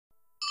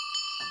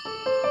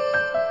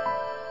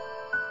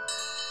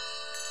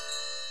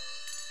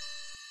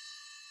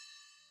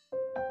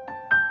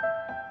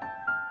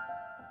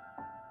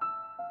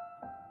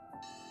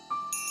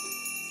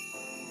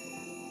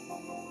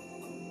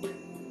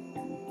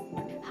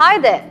Hi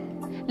there!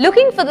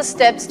 Looking for the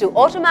steps to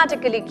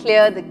automatically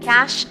clear the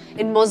cache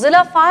in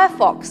Mozilla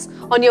Firefox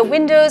on your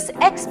Windows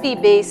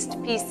XP-based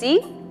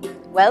PC?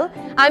 Well,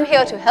 I'm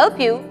here to help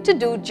you to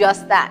do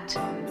just that.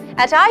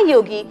 At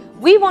iYogi,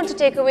 we want to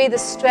take away the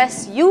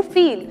stress you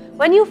feel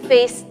when you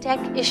face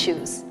tech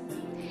issues.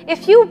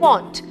 If you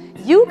want,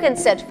 you can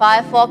set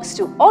Firefox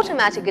to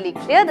automatically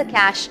clear the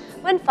cache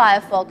when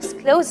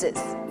Firefox closes.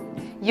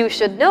 You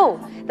should know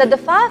that the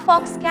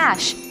Firefox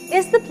cache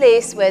is the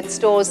place where it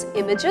stores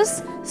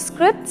images,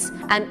 scripts,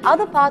 and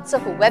other parts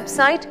of a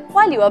website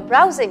while you are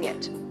browsing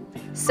it.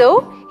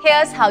 So,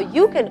 here's how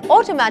you can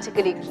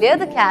automatically clear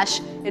the cache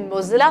in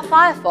Mozilla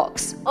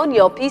Firefox on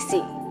your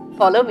PC.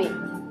 Follow me.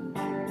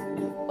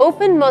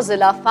 Open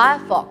Mozilla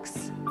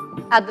Firefox.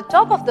 At the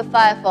top of the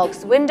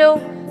Firefox window,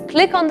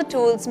 click on the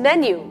Tools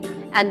menu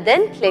and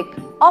then click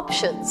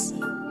Options.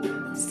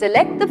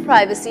 Select the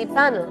Privacy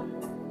panel.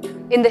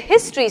 In the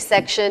History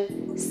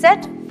section,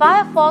 set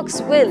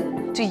Firefox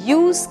Will to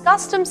use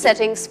custom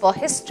settings for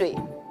history.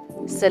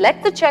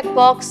 Select the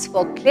checkbox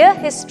for Clear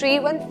History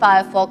when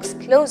Firefox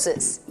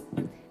closes.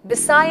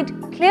 Beside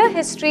Clear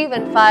History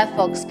when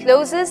Firefox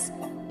closes,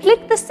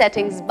 click the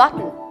Settings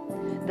button.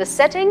 The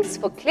Settings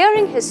for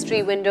Clearing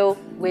History window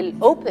will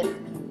open.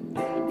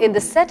 In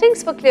the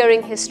Settings for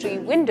Clearing History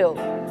window,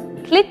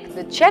 click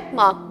the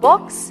checkmark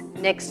box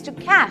next to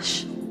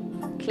Cache.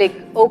 Click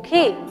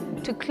OK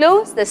to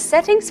close the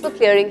Settings for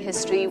Clearing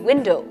History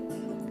window.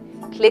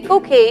 Click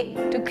OK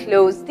to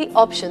close the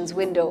Options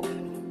window.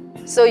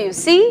 So you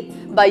see,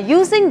 by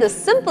using the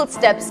simple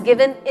steps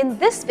given in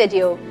this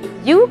video,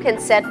 you can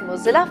set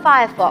Mozilla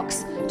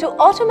Firefox to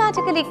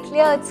automatically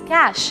clear its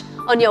cache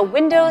on your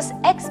Windows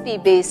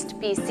XP-based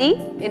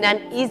PC in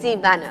an easy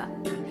manner.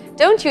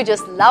 Don't you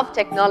just love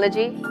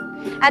technology?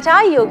 At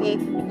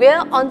iYogi,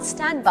 we're on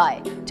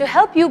standby to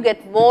help you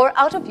get more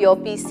out of your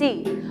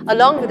PC,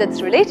 along with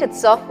its related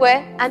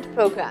software and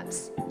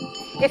programs.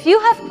 If you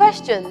have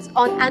questions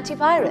on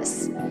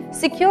antivirus,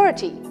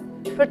 security,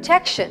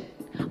 protection,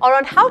 or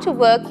on how to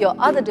work your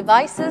other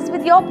devices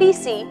with your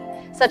PC,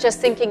 such as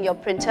syncing your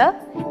printer,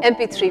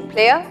 MP3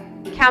 player,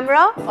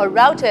 camera or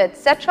router,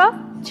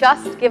 etc.,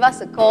 just give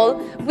us a call.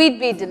 We'd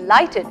be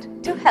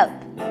delighted to help.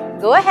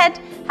 Go ahead,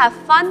 have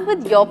fun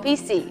with your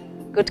PC.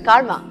 Good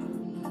karma.